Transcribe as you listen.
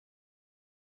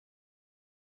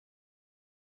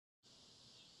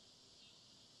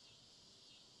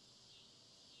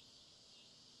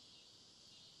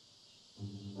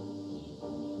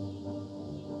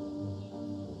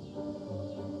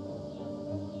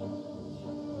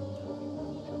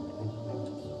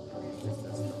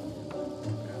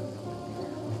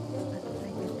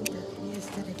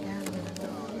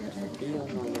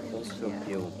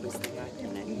Io questa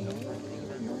macchina non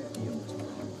arriva, io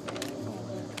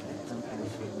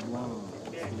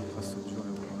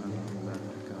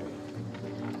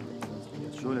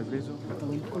Dove l'hai preso?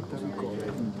 Un colpo sul collo.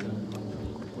 Un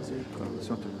colpo secco. La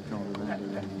sorte che stiamo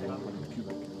vedendo più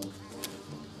perché...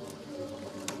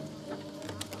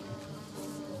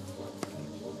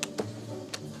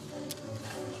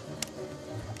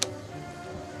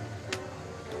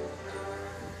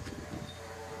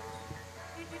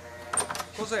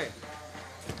 Cos'è?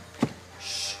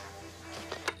 Shh.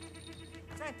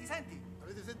 Senti,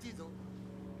 avete sentito?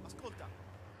 Ascolta.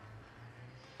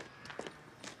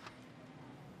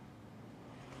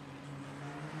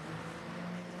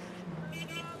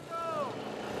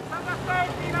 State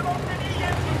attenti, la montaniglia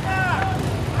in città!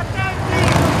 Attenti!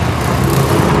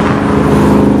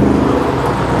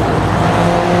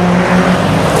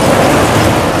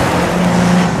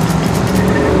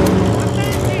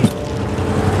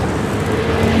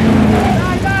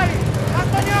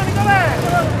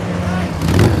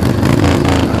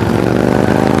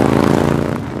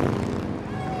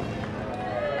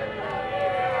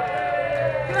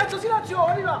 Silenzio,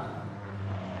 arriva!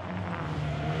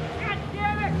 God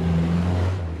damn it!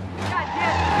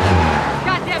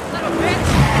 God damn son of a bitch!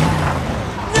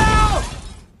 No!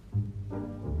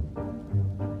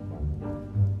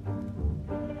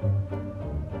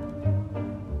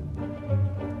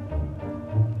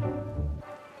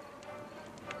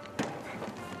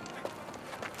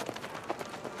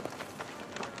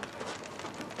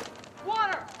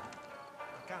 Water!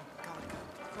 Cavalcanti.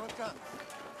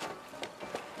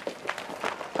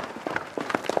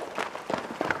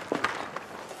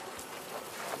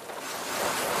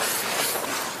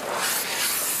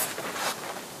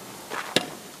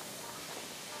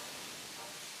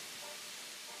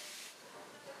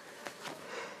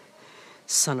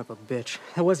 Son of a bitch.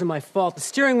 That wasn't my fault. The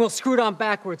steering wheel screwed on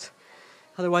backwards.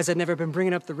 Otherwise, I'd never been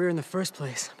bringing up the rear in the first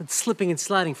place. I've been slipping and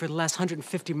sliding for the last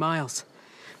 150 miles.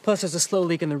 Plus, there's a slow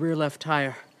leak in the rear left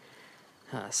tire.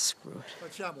 Ah, screw it.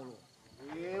 Facciamolo.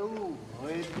 E uno,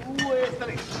 e due, e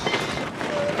tre.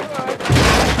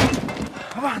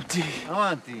 Avanti!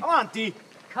 Avanti. Avanti!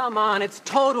 Come on, it's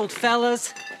totaled,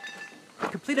 fellas.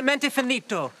 Completamente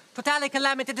finito. Totale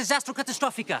calamity disastro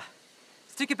catastrofica.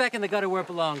 Stick it back in the gutter where it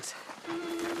belongs.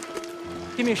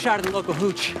 Give me a shot of the local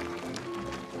hooch.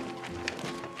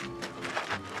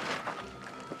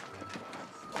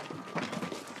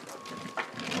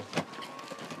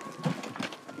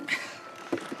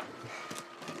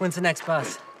 When's the next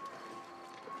bus?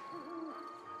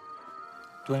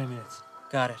 20 minutes.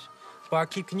 Got it.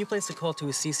 Barkeep, can you place a call to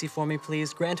Assisi for me,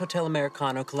 please? Grand Hotel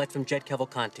Americano, collect from Jet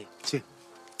Cavalcanti. Sì.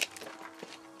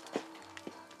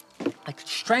 I could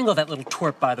strangle that little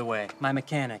twerp, by the way, my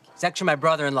mechanic. He's actually my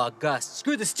brother-in-law, Gus.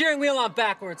 Screw the steering wheel on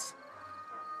backwards.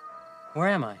 Where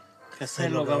am I?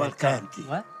 Castello Cavalcanti.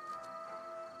 What?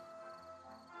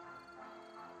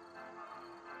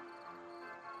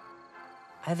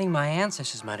 I think my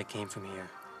ancestors might have came from here.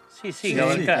 sì,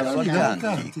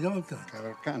 Cavalcanti.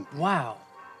 Cavalcanti. Wow.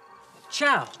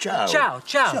 Ciao. Ciao. Ciao,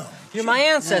 ciao. You're my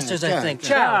ancestors, I think.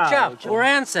 Ciao, ciao. We're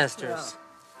ancestors.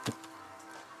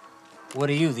 What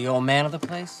are you, the old man of the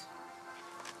place?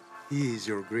 He is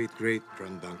your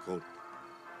great-great-granduncle.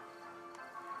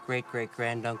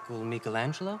 Great-great-granduncle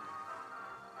Michelangelo?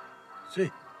 Sì.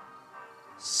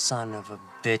 Son of a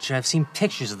bitch. I've seen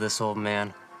pictures of this old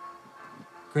man.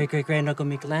 Great-great-granduncle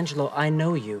Michelangelo, I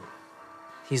know you.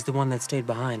 He's the one that stayed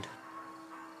behind.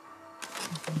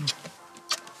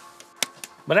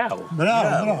 Bravo.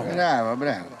 Bravo.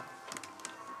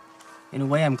 In a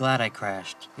way, I'm glad I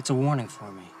crashed. It's a warning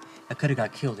for me. I could have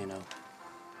got killed, you know.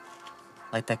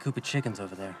 Like that coop of chickens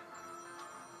over there.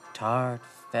 Tarred,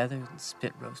 feathered, and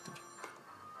spit roasted.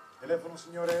 Telefono,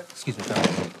 signore. Excuse me,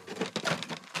 fellas.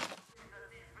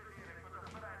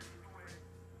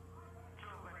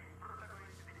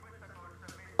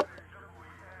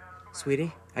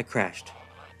 Sweetie, I crashed.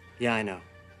 Yeah, I know.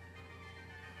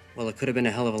 Well, it could have been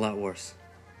a hell of a lot worse.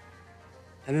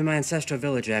 I'm in my ancestral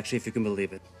village, actually, if you can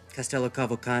believe it. Castello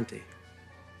Cavalcanti.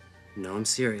 No, I'm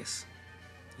serious.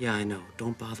 Yeah, I know.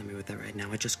 Don't bother me with that right now.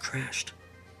 I just crashed.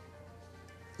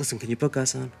 Listen, can you put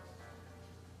Gus on?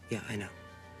 Yeah, I know.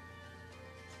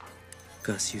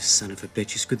 Gus, you son of a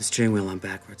bitch. You screwed the steering wheel on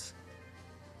backwards.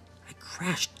 I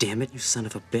crashed, damn it, you son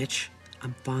of a bitch.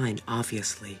 I'm fine,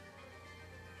 obviously.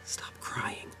 Stop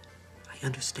crying. I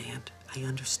understand.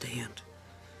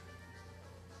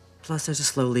 Plus, there's a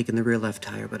slow leak in the rear left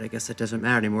tire, but I guess that doesn't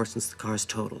matter anymore since the car's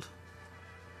totaled.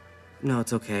 No,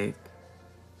 it's okay.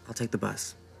 I'll take the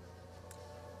bus.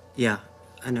 Yeah,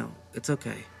 I know. It's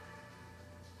okay.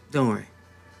 Don't worry.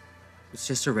 It's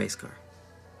just a race car.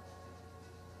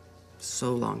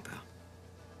 So long, pal.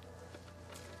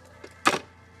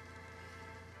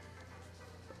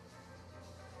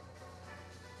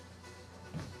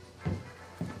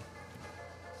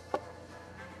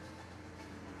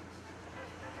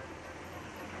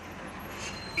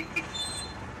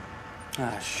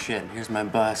 Ah, shit. Here's my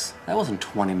bus. That wasn't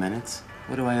 20 minutes.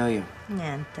 What do I owe you?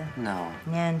 Niente. No.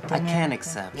 Niente, I can't niente.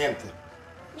 accept. Niente.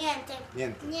 Niente.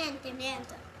 Niente. Niente,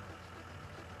 niente.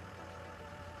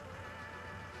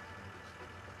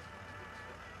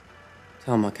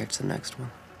 Tell him I'll catch the next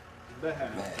one. Bene.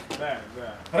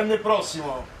 Prende il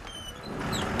prossimo.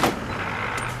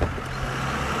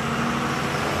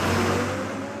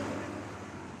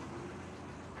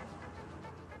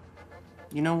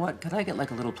 You know what? Could I get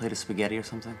like a little plate of spaghetti or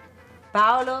something?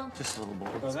 Paolo, Just a little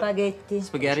bowl. spaghetti.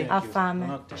 Spaghetti? Ha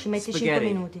fame. Ci metti 5 Spaghetti.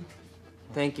 minuti.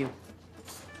 Thank you.